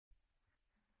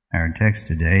Our text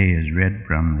today is read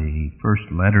from the first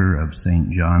letter of St.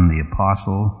 John the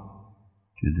Apostle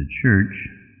to the Church,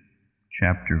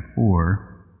 chapter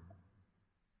 4,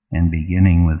 and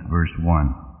beginning with verse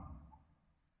 1.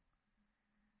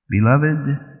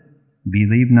 Beloved,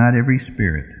 believe not every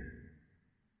spirit,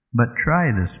 but try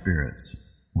the spirits,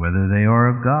 whether they are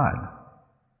of God,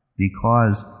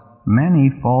 because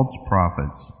many false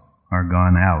prophets are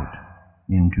gone out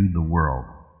into the world.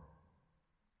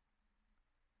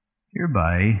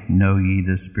 Hereby know ye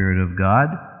the Spirit of God.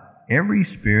 Every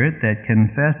spirit that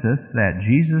confesseth that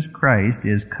Jesus Christ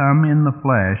is come in the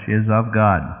flesh is of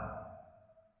God.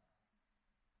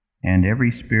 And every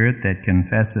spirit that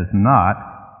confesseth not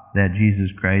that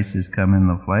Jesus Christ is come in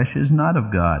the flesh is not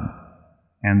of God.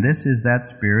 And this is that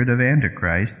spirit of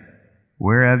Antichrist,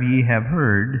 whereof ye have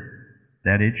heard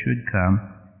that it should come,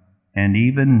 and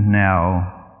even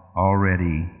now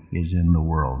already is in the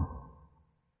world.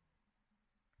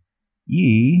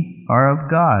 Ye are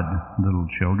of God, little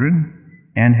children,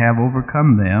 and have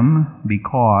overcome them,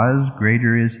 because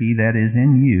greater is he that is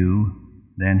in you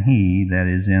than he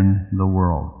that is in the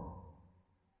world.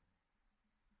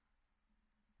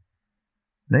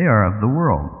 They are of the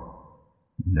world,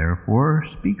 therefore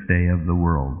speak they of the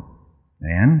world,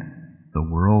 and the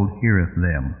world heareth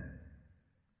them.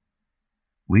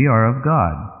 We are of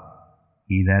God.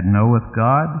 He that knoweth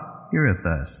God heareth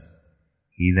us.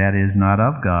 He that is not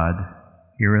of God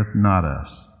heareth not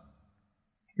us.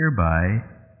 Hereby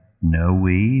know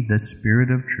we the spirit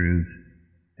of truth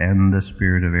and the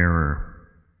spirit of error.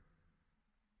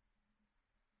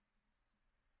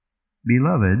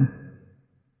 Beloved,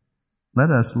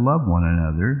 let us love one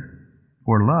another,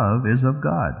 for love is of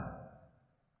God.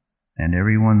 And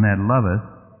every one that loveth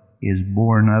is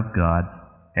born of God,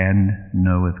 and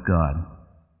knoweth God.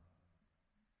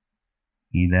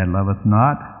 He that loveth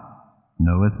not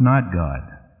knoweth not God,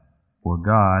 for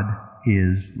God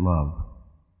is love.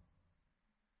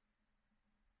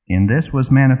 In this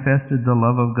was manifested the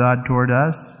love of God toward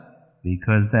us,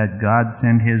 because that God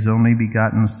sent his only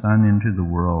begotten Son into the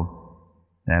world,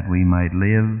 that we might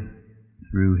live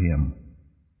through him.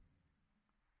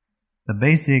 The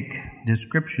basic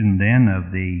description then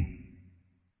of the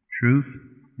truth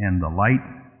and the light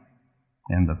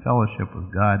and the fellowship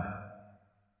of God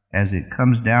as it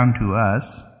comes down to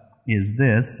us is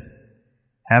this: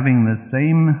 having the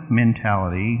same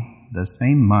mentality, the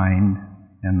same mind,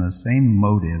 and the same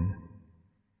motive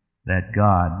that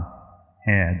God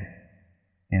had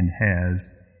and has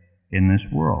in this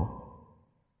world.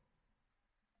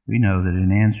 We know that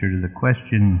in answer to the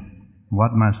question,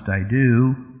 what must I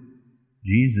do?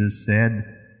 Jesus said,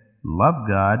 love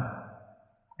God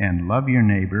and love your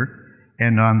neighbor,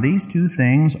 and on these two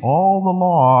things all the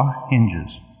law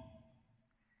hinges.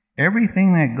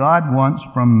 Everything that God wants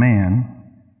from man,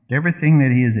 everything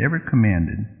that he has ever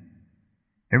commanded,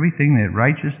 everything that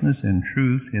righteousness and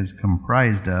truth is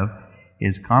comprised of,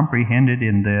 is comprehended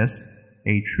in this: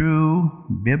 a true,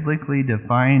 biblically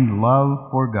defined love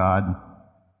for God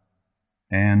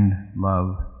and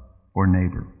love for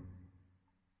neighbor.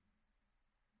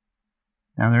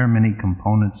 Now, there are many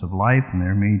components of life, and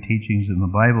there are many teachings in the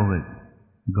Bible that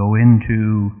go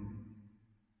into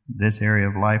this area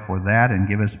of life or that and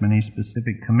give us many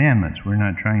specific commandments. We're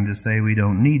not trying to say we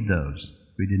don't need those.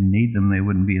 If we didn't need them, they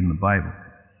wouldn't be in the Bible.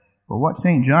 But what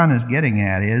St. John is getting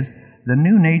at is the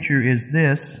new nature is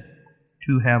this: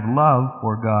 to have love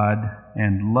for God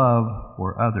and love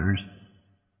for others.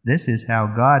 This is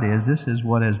how God is. This is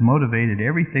what has motivated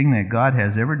everything that God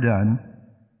has ever done.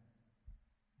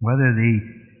 Whether the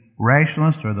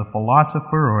rationalist or the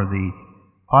philosopher or the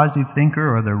positive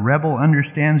thinker or the rebel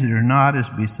understands it or not is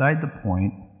beside the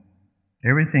point.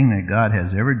 Everything that God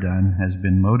has ever done has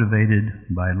been motivated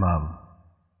by love.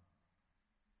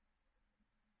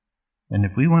 And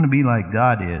if we want to be like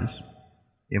God is,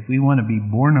 if we want to be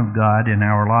born of God in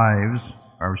our lives,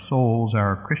 our souls,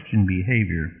 our Christian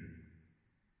behavior,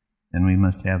 then we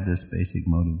must have this basic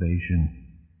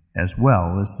motivation as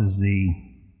well. This is the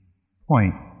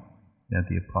point that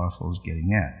the apostle is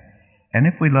getting at. And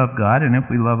if we love God and if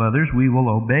we love others, we will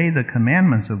obey the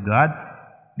commandments of God,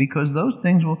 because those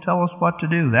things will tell us what to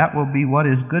do. That will be what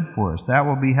is good for us. That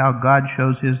will be how God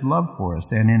shows his love for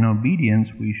us. And in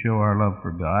obedience, we show our love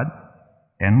for God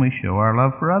and we show our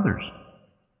love for others.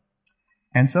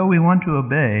 And so we want to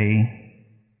obey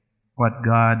what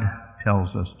God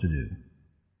tells us to do.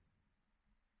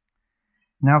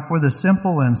 Now, for the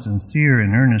simple and sincere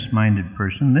and earnest-minded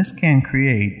person, this can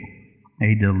create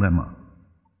a dilemma.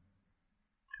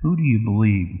 Who do you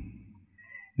believe?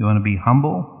 You want to be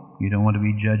humble? You don't want to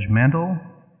be judgmental?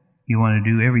 You want to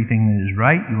do everything that is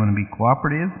right? You want to be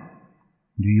cooperative?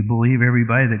 Do you believe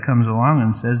everybody that comes along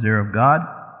and says they're of God?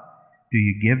 Do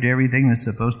you give to everything that's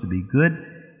supposed to be good?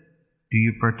 Do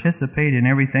you participate in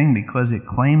everything because it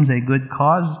claims a good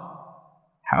cause?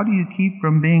 How do you keep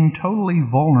from being totally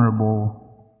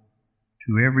vulnerable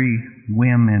to every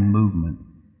whim and movement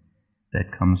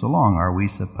that comes along? Are we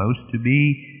supposed to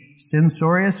be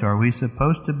censorious? Are we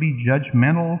supposed to be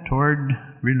judgmental toward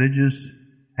religious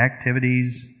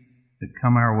activities that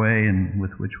come our way and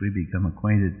with which we become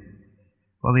acquainted?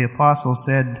 Well, the apostle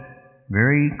said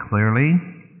very clearly,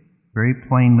 very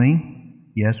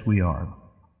plainly, yes, we are.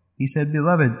 He said,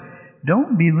 "Beloved,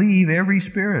 don't believe every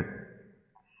spirit,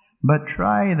 but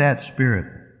try that spirit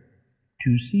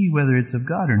to see whether it's of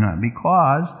God or not,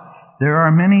 because there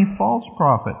are many false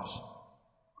prophets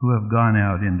who have gone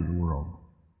out into the world.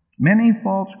 Many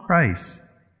false Christs,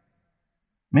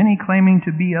 many claiming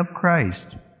to be of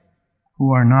Christ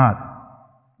who are not.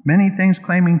 Many things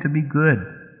claiming to be good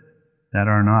that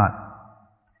are not.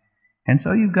 And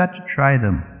so you've got to try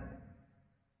them."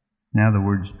 Now the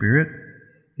word spirit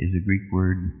is a Greek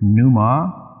word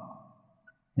pneuma,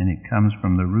 and it comes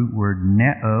from the root word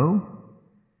neo,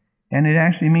 and it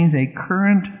actually means a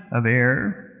current of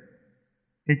air.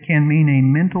 It can mean a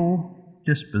mental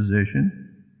disposition,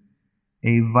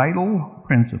 a vital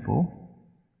principle,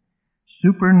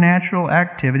 supernatural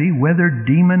activity, whether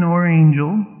demon or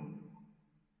angel,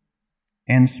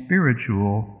 and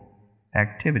spiritual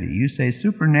activity. You say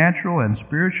supernatural and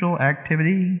spiritual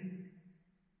activity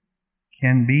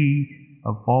can be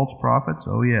of false prophets?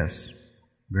 Oh yes,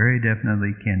 very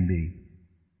definitely can be.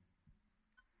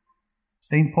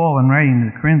 St. Paul, in writing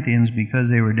to the Corinthians, because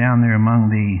they were down there among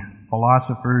the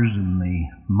philosophers and the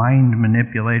mind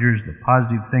manipulators, the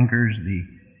positive thinkers, the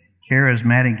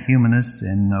charismatic humanists,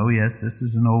 and oh yes, this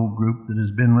is an old group that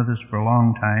has been with us for a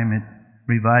long time. It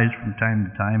revives from time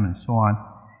to time and so on.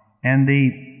 And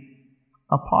the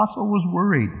apostle was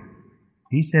worried.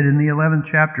 He said in the 11th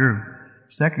chapter of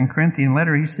 2 Corinthian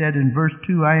letter, he said in verse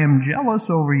 2, "I am jealous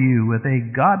over you with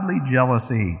a godly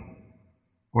jealousy,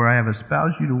 for I have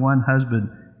espoused you to one husband,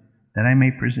 that I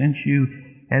may present you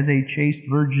as a chaste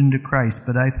virgin to Christ.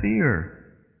 But I fear,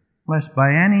 lest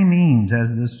by any means,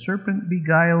 as the serpent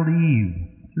beguiled Eve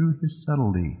through his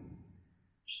subtlety,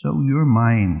 so your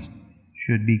minds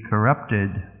should be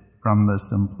corrupted from the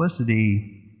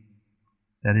simplicity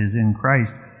that is in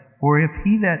Christ. For if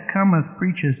he that cometh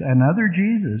preacheth another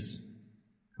Jesus,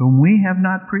 whom we have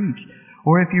not preached,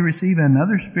 or if you receive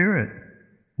another spirit,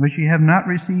 which ye have not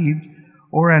received,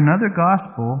 or another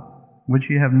gospel, which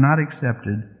ye have not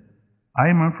accepted, I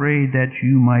am afraid that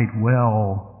you might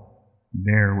well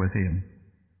bear with him."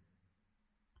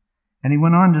 And he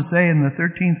went on to say in the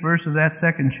 13th verse of that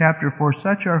 2nd chapter, "For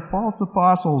such are false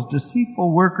apostles,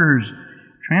 deceitful workers,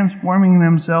 transforming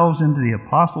themselves into the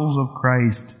apostles of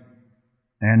Christ.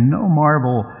 And no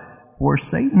marvel, for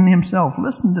Satan himself,"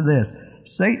 listen to this,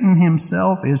 "Satan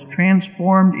himself is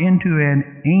transformed into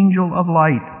an angel of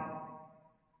light.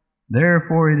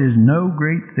 Therefore it is no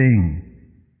great thing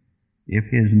if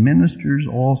his ministers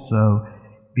also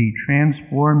be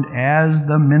transformed as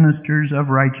the ministers of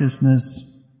righteousness,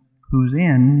 whose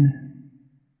end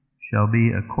shall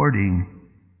be according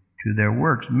to their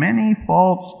works." Many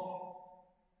false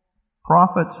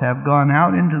prophets have gone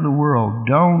out into the world.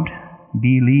 Don't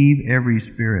believe every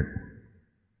spirit.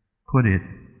 Put it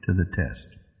to the test.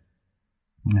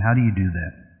 And how do you do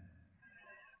that?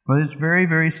 Well, it's very,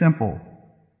 very simple.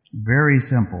 Very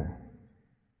simple.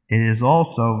 It is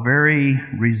also very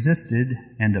resisted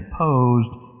and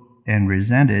opposed and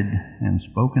resented and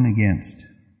spoken against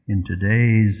in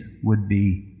today's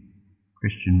would-be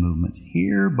Christian movements.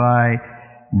 "Hereby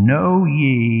know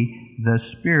ye the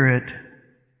Spirit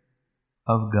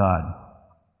of God.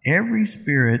 Every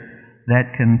spirit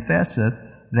that confesseth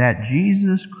that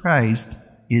Jesus Christ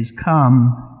is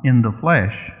come in the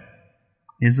flesh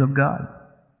is of God.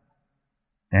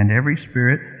 And every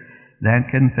spirit that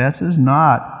confesses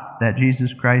not that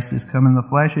Jesus Christ is come in the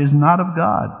flesh is not of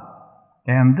God.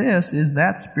 And this is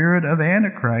that spirit of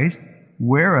Antichrist,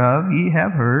 whereof ye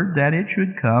have heard that it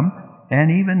should come, and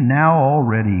even now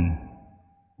already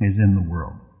is in the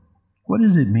world." What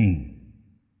does it mean?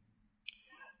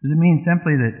 Does it mean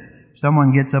simply that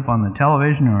someone gets up on the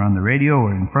television or on the radio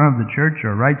or in front of the church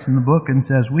or writes in the book and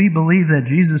says, "We believe that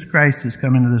Jesus Christ has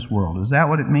come into this world"? Is that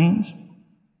what it means?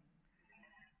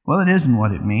 Well, it isn't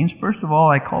what it means. First of all,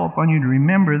 I call upon you to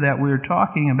remember that we're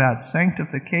talking about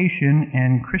sanctification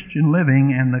and Christian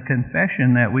living, and the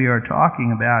confession that we are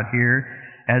talking about here,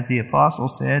 as the apostle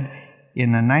said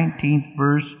in the 19th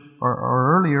verse, or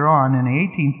earlier on in the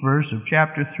 18th verse of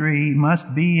chapter 3,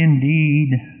 must be in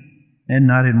deed and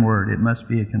not in word. It must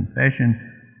be a confession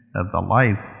of the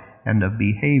life and of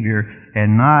behavior,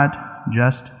 and not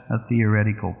just a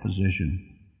theoretical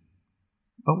position.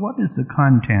 But what is the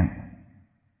content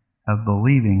of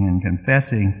believing and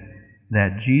confessing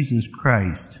that Jesus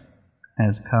Christ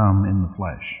has come in the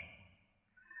flesh?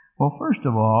 Well, first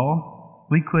of all,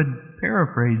 we could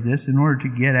paraphrase this in order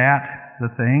to get at the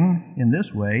thing in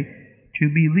this way: to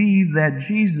believe that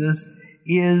Jesus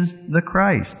is the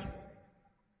Christ.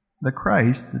 The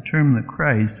Christ, the term the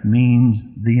Christ, means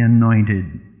the anointed.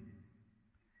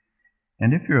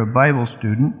 And if you're a Bible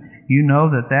student, you know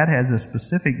that that has a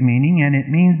specific meaning, and it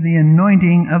means the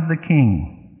anointing of the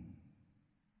King.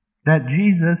 That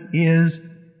Jesus is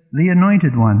the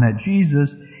anointed one, that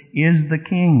Jesus is the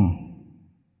King.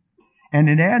 And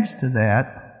it adds to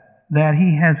that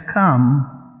he has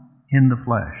come in the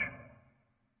flesh.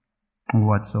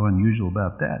 What's so unusual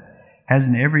about that?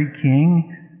 Hasn't every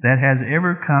king that has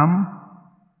ever come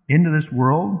into this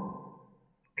world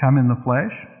come in the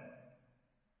flesh?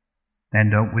 And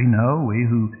don't we know, we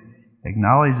who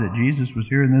acknowledge that Jesus was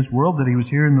here in this world, that he was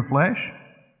here in the flesh?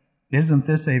 Isn't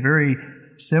this a very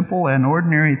simple and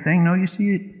ordinary thing? No, you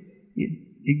see,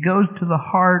 it goes to the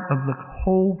heart of the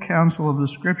whole counsel of the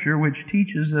Scripture, which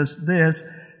teaches us this,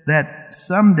 that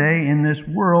someday in this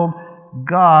world,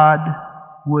 God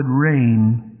would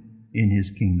reign in his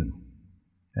kingdom.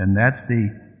 And that's the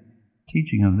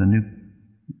teaching of the New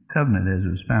Covenant as it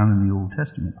was found in the Old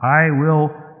Testament. I will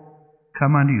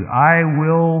come unto you. I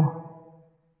will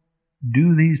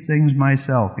do these things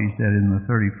myself, he said in the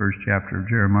 31st chapter of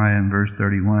Jeremiah in verse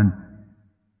 31.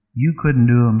 You couldn't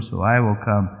do them, so I will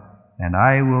come, and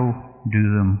I will do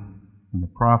them. And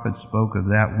the prophet spoke of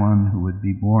that one who would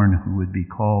be born, who would be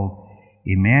called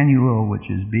Emmanuel, which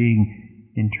is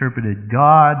being interpreted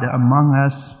God among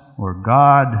us, or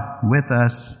God with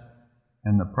us.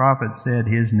 And the prophet said,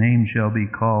 his name shall be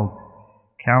called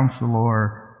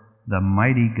Counselor, the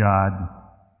Mighty God,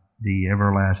 the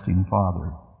Everlasting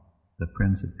Father, the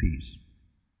Prince of Peace.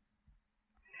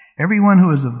 Everyone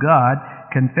who is of God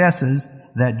confesses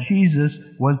that Jesus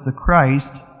was the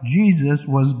Christ. Jesus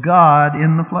was God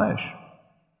in the flesh.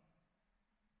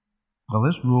 Well,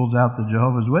 this rules out the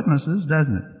Jehovah's Witnesses,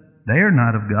 doesn't it? They are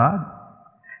not of God.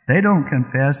 They don't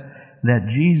confess that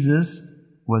Jesus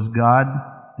was God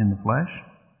in the flesh.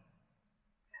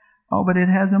 Oh, but it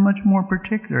has a much more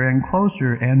particular and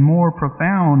closer and more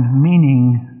profound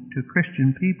meaning to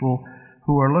Christian people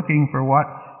who are looking for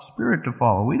what spirit to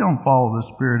follow. We don't follow the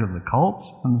spirit of the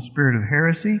cults and the spirit of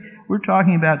heresy. We're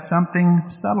talking about something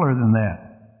subtler than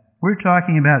that. We're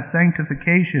talking about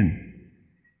sanctification.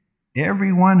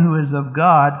 Everyone who is of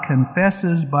God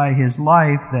confesses by his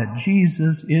life that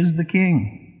Jesus is the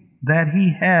King, that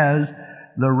he has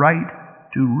the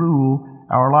right to rule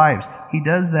our lives. He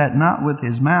does that not with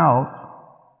his mouth,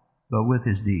 but with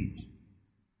his deeds.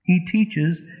 He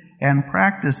teaches and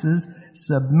practices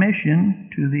submission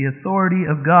to the authority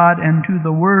of God and to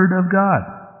the Word of God.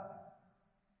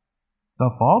 The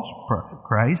false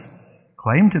Christ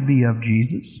claimed to be of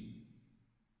Jesus.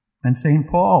 And St.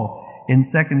 Paul, in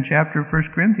 2nd chapter of 1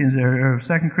 Corinthians, or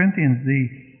 2 Corinthians, the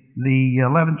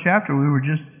 11th chapter we were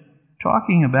just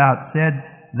talking about, said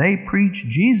they preach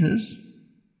Jesus,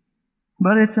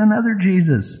 but it's another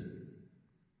Jesus.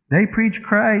 They preach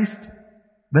Christ,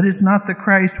 but it's not the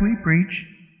Christ we preach.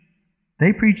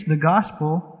 They preach the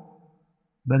gospel,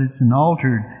 but it's an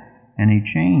altered and a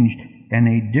changed and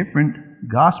a different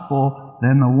gospel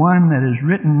than the one that is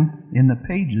written in the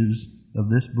pages of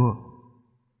this book.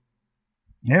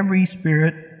 Every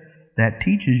spirit that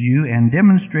teaches you and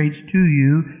demonstrates to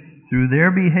you through their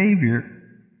behavior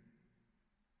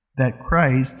that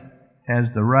Christ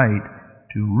has the right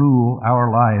to rule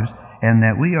our lives and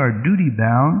that we are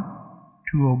duty-bound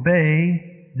to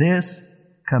obey this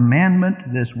commandment,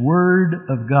 this Word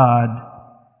of God,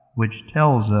 which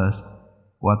tells us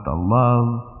what the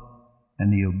love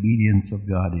and the obedience of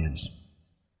God is.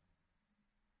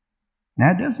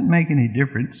 Now, it doesn't make any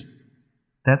difference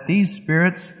that these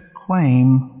spirits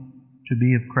claim to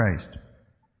be of Christ,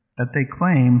 that they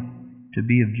claim to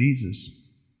be of Jesus,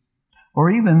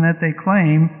 or even that they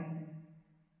claim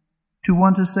to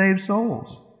want to save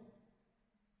souls.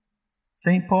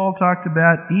 St. Paul talked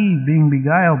about Eve being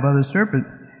beguiled by the serpent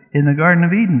in the Garden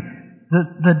of Eden.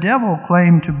 The devil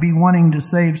claimed to be wanting to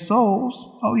save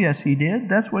souls. Oh, yes, he did.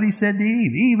 That's what he said to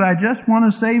Eve. Eve, I just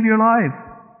want to save your life.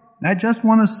 I just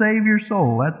want to save your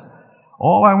soul. That's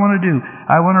all I want to do.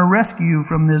 I want to rescue you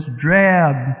from this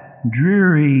drab,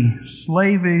 dreary,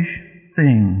 slavish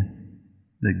thing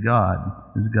that God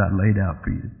has got laid out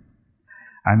for you.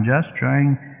 I'm just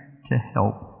trying to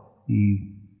help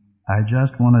Eve. I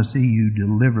just want to see you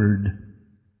delivered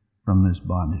from this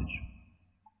bondage.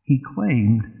 He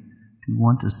claimed to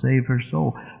want to save her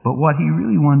soul. But what he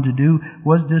really wanted to do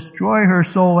was destroy her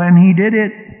soul, and he did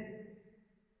it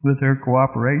with her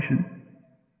cooperation.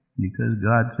 Because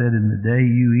God said, in the day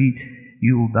you eat,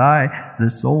 you will die. The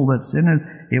soul that sinneth,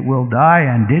 it will die.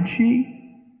 And did she?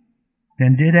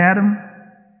 And did Adam?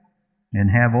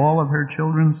 And have all of her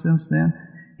children since then?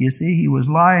 You see, he was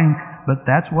lying, but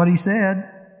that's what he said.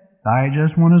 I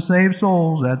just want to save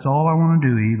souls. That's all I want to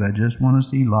do, Eve. I just want to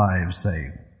see lives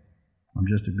saved. I'm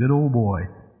just a good old boy,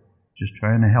 just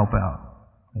trying to help out.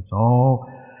 That's all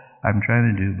I'm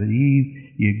trying to do. But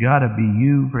Eve, you got to be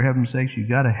you, for heaven's sakes. You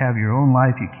got to have your own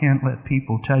life. You can't let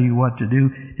people tell you what to do.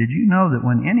 Did you know that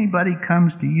when anybody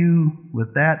comes to you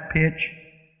with that pitch,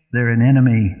 they're an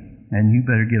enemy, and you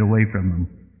better get away from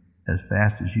them as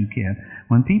fast as you can.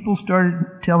 When people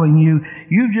started telling you,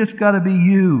 you've just got to be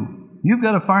you. You've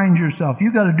got to find yourself.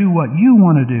 You've got to do what you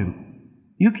want to do.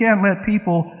 You can't let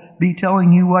people be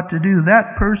telling you what to do.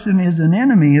 That person is an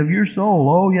enemy of your soul.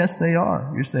 Oh, yes, they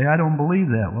are. You say, I don't believe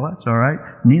that. Well, that's all right.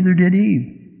 Neither did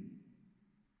Eve.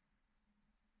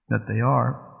 But they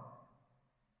are.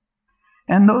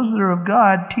 And those that are of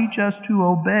God teach us to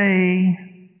obey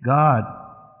God,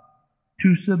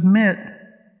 to submit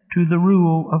to the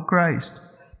rule of Christ,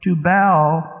 to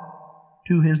bow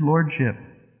to His lordship,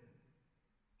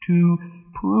 to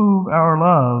prove our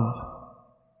love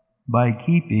by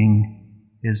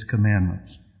keeping His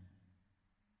commandments.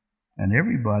 And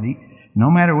everybody, no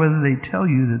matter whether they tell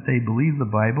you that they believe the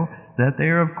Bible, that they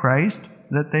are of Christ,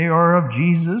 that they are of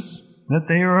Jesus, that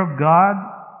they are of God,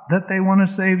 that they want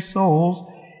to save souls,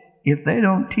 if they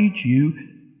don't teach you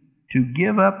to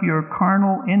give up your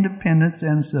carnal independence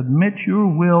and submit your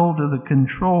will to the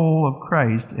control of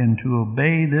Christ and to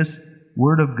obey this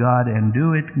Word of God and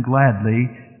do it gladly,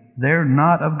 they're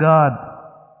not of God.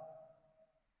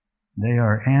 They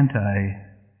are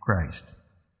anti-Christ.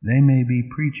 They may be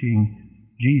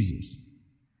preaching Jesus,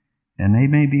 and they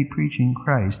may be preaching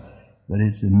Christ, but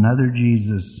it's another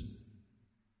Jesus,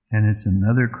 and it's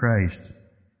another Christ,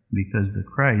 because the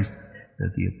Christ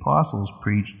that the apostles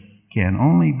preached can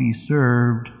only be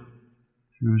served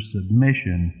through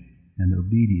submission and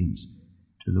obedience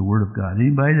to the Word of God.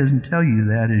 Anybody doesn't tell you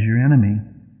that is your enemy.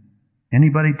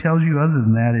 Anybody tells you other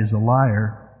than that is a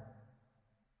liar.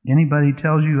 Anybody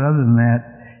tells you other than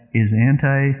that is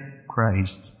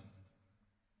anti-Christ.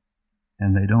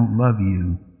 And they don't love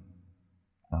you.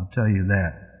 I'll tell you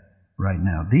that right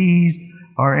now. These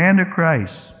are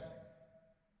antichrists.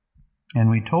 And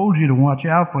we told you to watch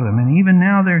out for them. And even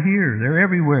now they're here. They're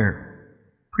everywhere.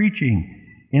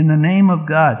 Preaching in the name of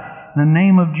God, in the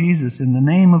name of Jesus, in the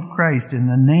name of Christ, in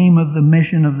the name of the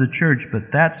mission of the church.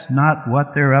 But that's not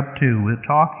what they're up to. We'll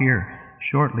talk here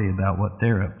shortly about what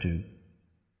they're up to.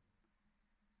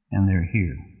 And they're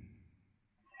here.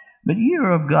 But ye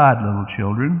are of God, little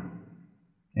children,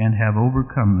 and have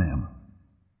overcome them,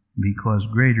 because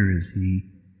greater is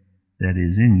He that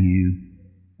is in you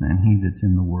than he that's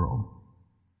in the world.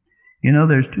 You know,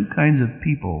 there's two kinds of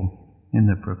people in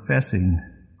the professing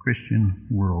Christian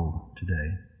world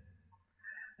today.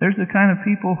 There's the kind of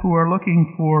people who are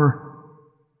looking for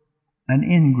an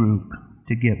in-group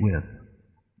to get with.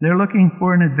 They're looking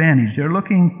for an advantage. They're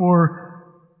looking for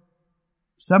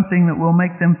something that will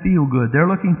make them feel good. They're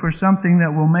looking for something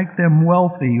that will make them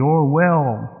wealthy or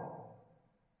well.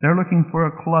 They're looking for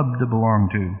a club to belong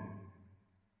to.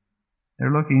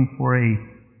 They're looking for a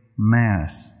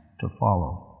mass to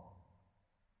follow.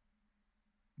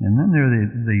 And then there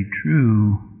are the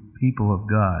true people of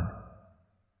God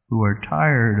who are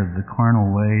tired of the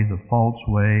carnal way, the false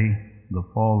way, the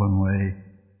fallen way,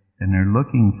 and they're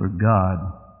looking for God,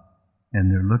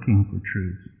 and they're looking for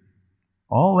truth.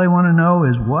 All they want to know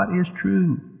is what is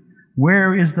true.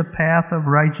 Where is the path of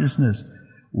righteousness?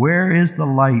 Where is the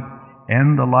light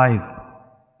and the life?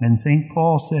 And St.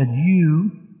 Paul said,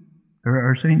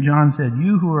 St. John said,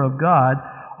 you who are of God,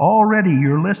 already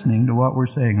you're listening to what we're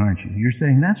saying, aren't you? You're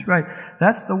saying, that's right,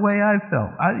 that's the way I've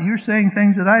felt. You're saying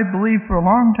things that I've believed for a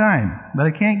long time, but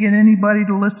I can't get anybody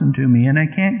to listen to me, and I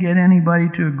can't get anybody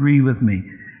to agree with me,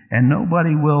 and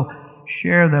nobody will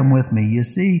share them with me. You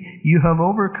see, you have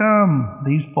overcome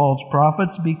these false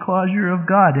prophets because you're of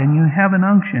God, and you have an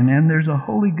unction, and there's a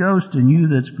Holy Ghost in you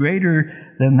that's greater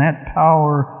than that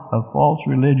power of false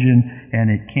religion, and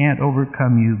it can't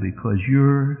overcome you because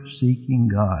you're seeking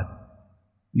God.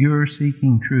 You're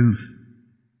seeking truth.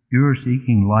 You're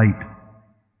seeking light.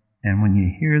 And when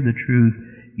you hear the truth,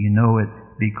 you know it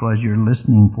because you're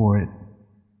listening for it.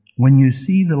 When you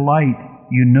see the light,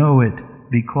 you know it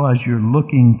because you're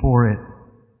looking for it.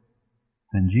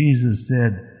 And Jesus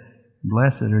said,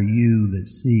 blessed are you that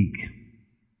seek,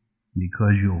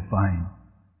 because you'll find.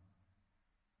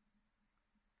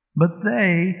 but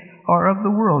they are of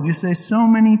the world. You say, so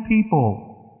many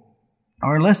people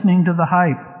are listening to the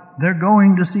hype. They're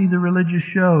going to see the religious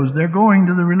shows. They're going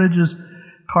to the religious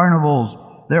carnivals.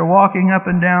 They're walking up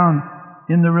and down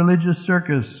in the religious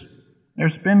circus. They're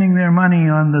spending their money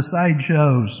on the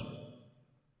sideshows.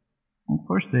 Of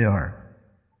course they are,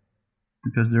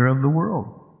 because they're of the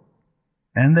world.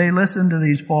 And they listen to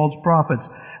these false prophets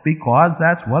because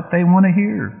that's what they want to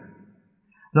hear.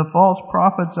 The false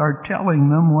prophets are telling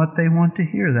them what they want to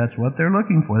hear. That's what they're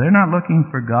looking for. They're not looking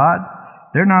for God.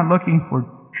 They're not looking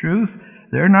for truth.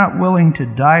 They're not willing to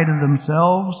die to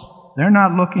themselves. They're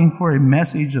not looking for a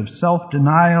message of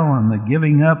self-denial and the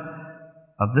giving up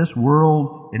of this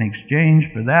world in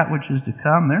exchange for that which is to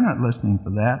come. They're not listening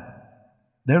for that.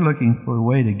 They're looking for a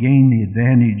way to gain the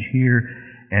advantage here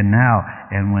and now.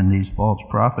 And when these false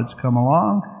prophets come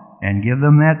along and give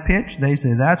them that pitch, they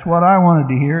say, that's what I wanted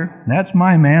to hear. That's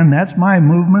my man. That's my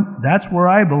movement. That's where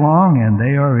I belong. And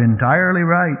they are entirely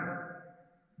right.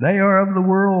 They are of the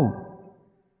world.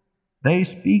 They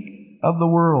speak of the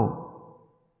world.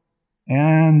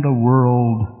 And the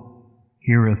world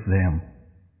heareth them.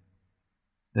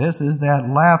 This is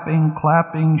that laughing,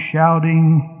 clapping,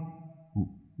 shouting,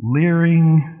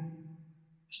 leering,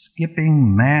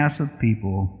 skipping mass of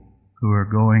people who are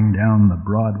going down the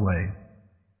Broadway.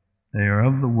 They are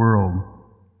of the world.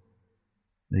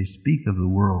 They speak of the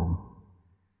world,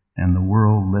 and the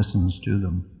world listens to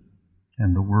them,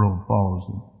 and the world follows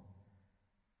them.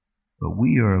 But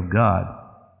we are of God,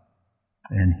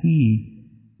 and he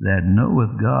that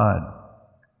knoweth God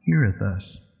heareth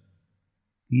us.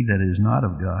 He that is not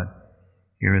of God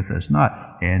heareth us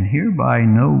not. And hereby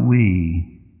know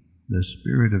we the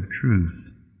spirit of truth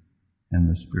and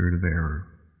the spirit of error.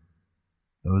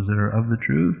 Those that are of the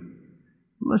truth,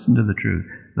 listen to the truth.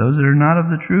 Those that are not of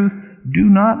the truth, do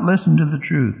not listen to the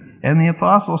truth. And the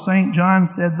Apostle St. John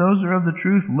said, those that are of the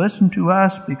truth, listen to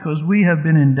us, because we have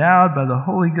been endowed by the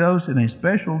Holy Ghost in a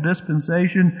special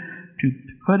dispensation to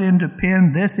put into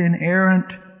pen this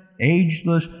inerrant,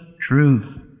 ageless truth.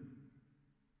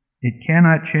 It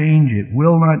cannot change. It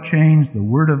will not change. The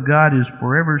Word of God is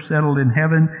forever settled in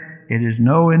heaven. It is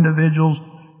no individual's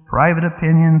private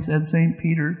opinion, said St.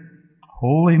 Peter.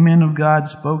 Holy men of God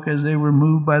spoke as they were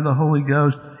moved by the Holy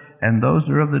Ghost, and those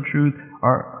that are of the truth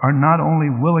are not only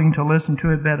willing to listen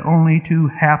to it, but only too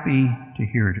happy to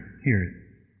hear it.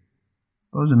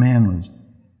 Suppose a man was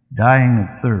dying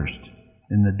of thirst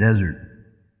in the desert,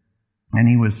 and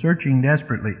he was searching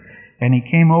desperately, and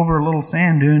he came over a little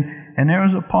sand dune, and there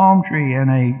was a palm tree and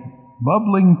a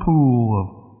bubbling pool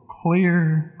of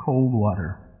clear, cold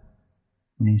water.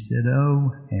 And he said,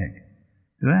 oh, heck,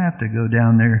 do I have to go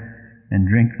down there and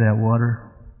drink that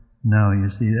water? No, you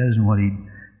see, that isn't what he'd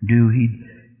do. He'd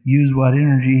use what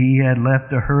energy he had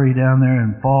left to hurry down there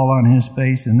and fall on his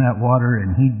face in that water,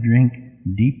 and he'd drink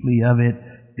deeply of it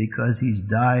because he's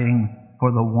dying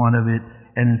for the want of it,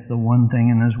 and it's the one thing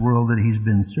in this world that he's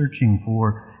been searching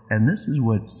for. And this is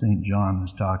what St. John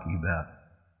was talking about.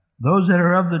 Those that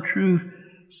are of the truth,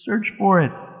 search for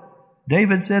it.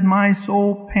 David said, my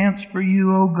soul pants for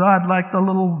you, O God, like the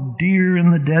little deer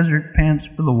in the desert pants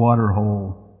for the water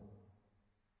hole.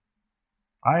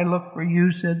 I look for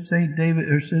you, said David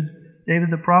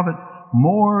the prophet,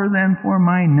 more than for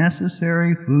my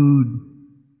necessary food.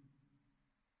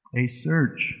 A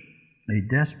search,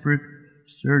 a desperate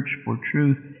search for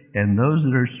truth, and those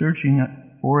that are searching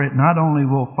for it not only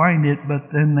will find it,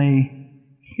 but then they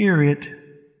hear it,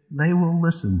 they will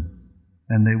listen,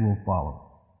 and they will follow.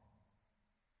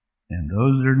 And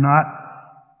those that are not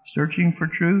searching for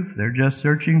truth, they're just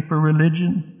searching for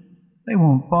religion, they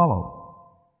won't follow.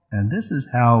 And this is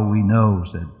how we know,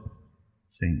 said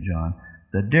St. John,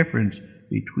 the difference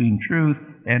between truth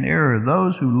and error.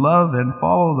 Those who love and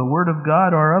follow the Word of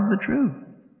God are of the truth.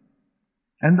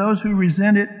 And those who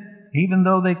resent it, even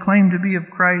though they claim to be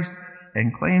of Christ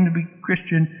and claim to be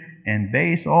Christian and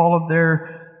base all of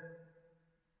their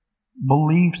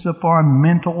beliefs upon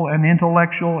mental and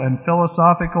intellectual and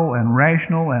philosophical and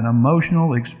rational and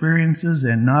emotional experiences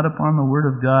and not upon the Word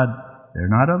of God, they're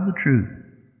not of the truth.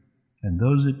 And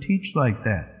those that teach like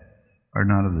that are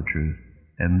not of the truth.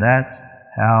 And that's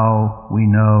how we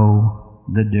know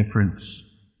the difference